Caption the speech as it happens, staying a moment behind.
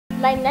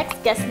My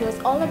next guest knows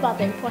all about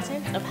the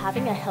importance of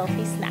having a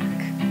healthy snack.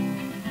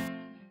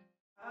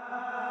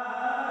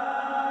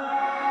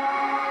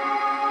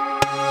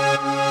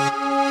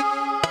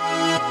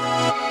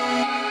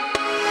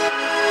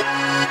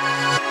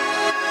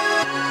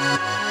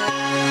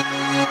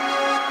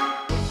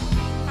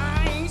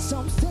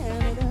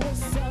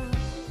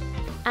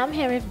 I'm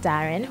here with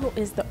Darren, who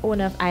is the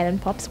owner of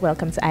Island Pops.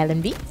 Welcome to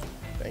Island Beats.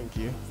 Thank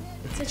you.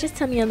 So just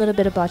tell me a little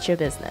bit about your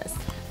business.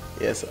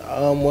 Yes,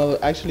 well,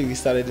 actually, we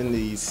started in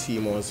the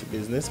CMOS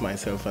business,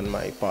 myself and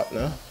my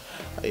partner.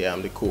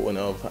 I'm the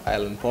co-owner of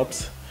Island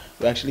Pops.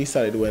 We actually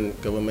started when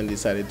government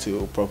decided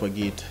to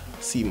propagate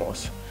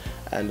CMOS.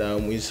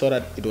 And we saw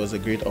that it was a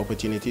great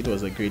opportunity, it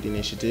was a great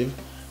initiative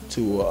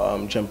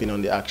to jump in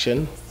on the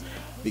action.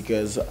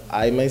 Because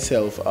I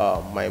myself,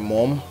 my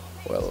mom,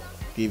 well,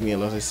 gave me a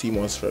lot of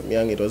CMOS from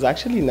young. It was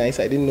actually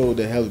nice. I didn't know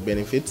the health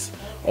benefits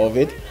of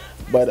it,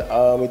 but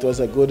it was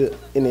a good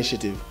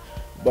initiative.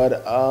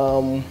 But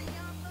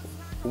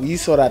we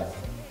saw that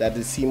the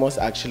CMOS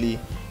actually,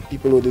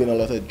 people were doing a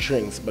lot of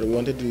drinks, but we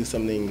wanted to do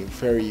something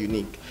very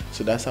unique.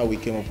 So that's how we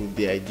came up with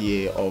the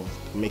idea of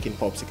making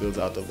popsicles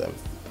out of them.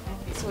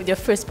 So your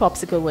first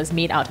popsicle was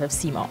made out of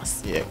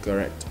CMOS? Yeah,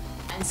 correct.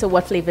 And so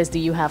what flavors do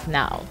you have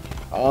now?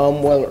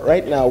 Well,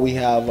 right now we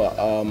have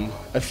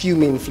a few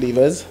main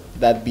flavors,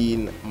 that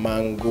being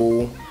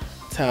mango,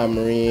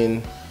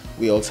 tamarind,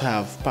 we also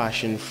have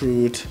passion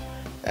fruit,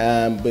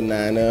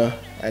 banana,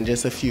 and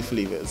just a few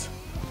flavors.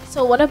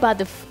 So what about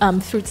the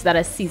fruits that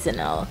are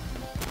seasonal?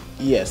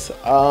 Yes,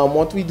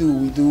 what we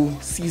do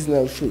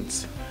seasonal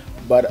fruits,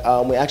 but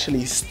we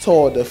actually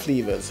store the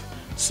flavors.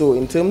 So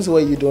in terms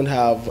where you don't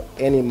have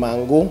any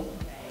mango,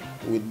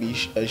 we'd be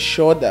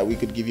assured that we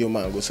could give you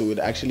mango. So we'd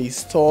actually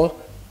store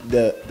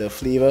the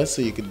flavor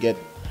so you could get,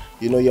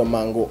 your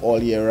mango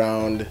all year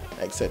round,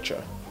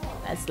 etc.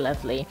 That's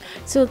lovely.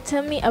 So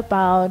tell me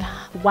about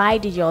why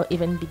did you all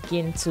even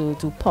begin to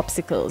do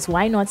popsicles?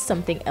 Why not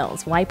something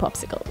else? Why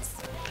popsicles?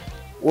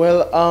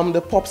 Well,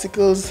 the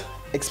popsicles,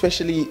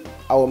 especially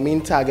our main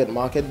target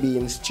market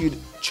being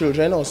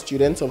children or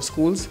students of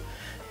schools,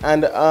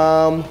 and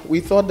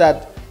we thought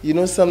that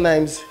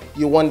sometimes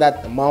you want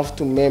that mouth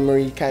to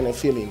memory kind of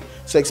feeling.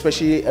 So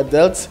especially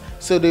adults,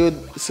 so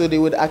they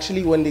would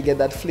actually, when they get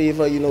that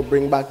flavor,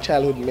 bring back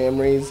childhood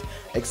memories,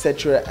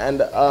 etc.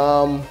 And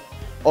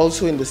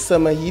also in the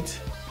summer heat,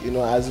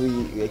 as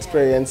we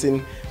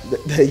experiencing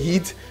the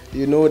heat,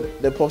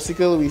 the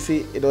popsicle, we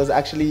see it was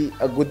actually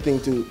a good thing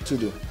to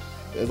do.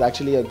 It was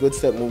actually a good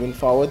step moving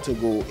forward to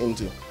go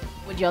into.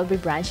 Would you all be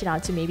branching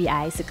out to maybe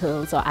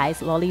icicles or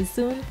ice lollies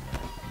soon?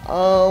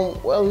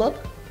 Well, not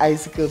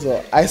icicles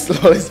or ice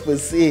lollies per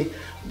se,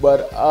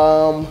 but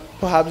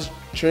perhaps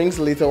drinks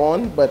later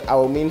on. But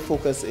our main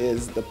focus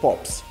is the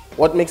pops.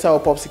 What makes our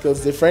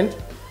popsicles different?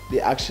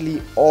 They're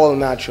actually all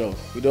natural.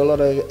 We do a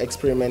lot of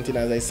experimenting,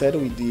 as I said.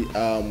 We do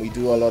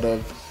a lot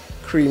of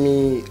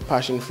creamy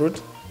passion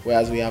fruit,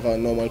 whereas we have our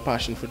normal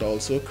passion fruit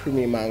also,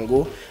 creamy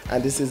mango,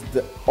 and this is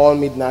all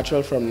made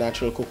natural from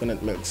natural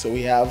coconut milk. So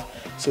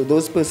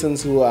those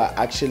persons who are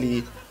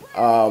actually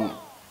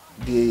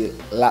the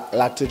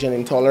lactogen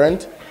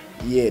intolerant,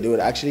 yeah, they would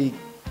actually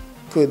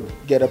could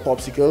get a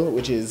popsicle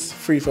which is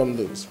free from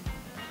those.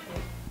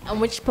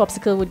 And which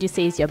popsicle would you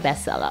say is your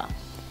best seller?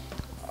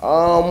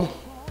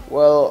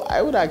 Well,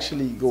 I would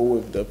actually go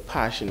with the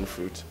passion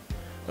fruit.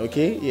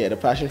 Okay, yeah, the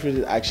passion fruit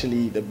is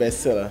actually the best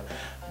seller.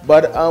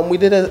 But we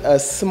did a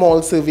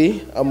small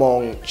survey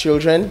among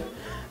children,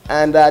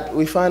 and that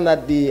we found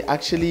that they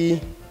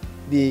actually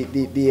they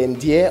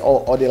endear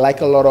or they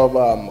like a lot of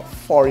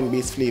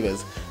foreign-based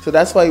flavors. So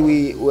that's why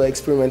we were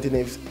experimenting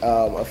with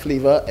a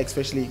flavor,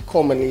 especially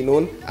commonly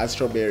known as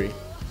strawberry.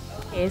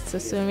 Okay, so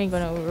soon we're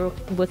gonna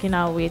working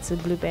our way to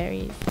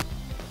blueberries.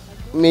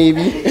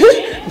 Maybe.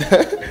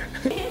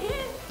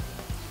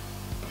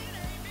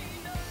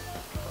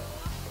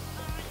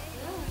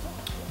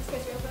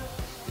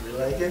 You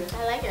like it?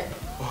 I like it.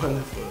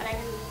 Wonderful. And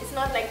it's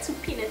not like too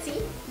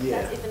peanutty.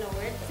 Yeah. That's even a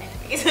word, but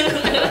anyways.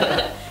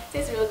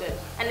 Tastes real good.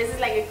 And this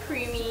is like a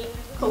creamy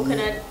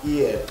coconut.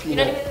 Yeah, peanut. You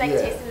don't even like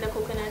yeah. tasting the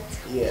coconut.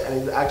 Yeah,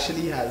 and it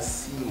actually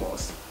has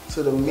CMOS.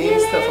 So the main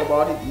stuff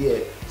about it,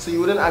 yeah. So you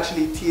wouldn't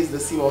actually taste the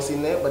CMOS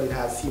in there, but it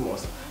has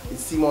CMOS.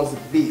 It's CMOS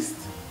based.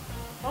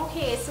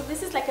 Okay, so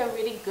this is like a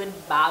really good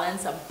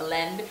balance, a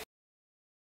blend.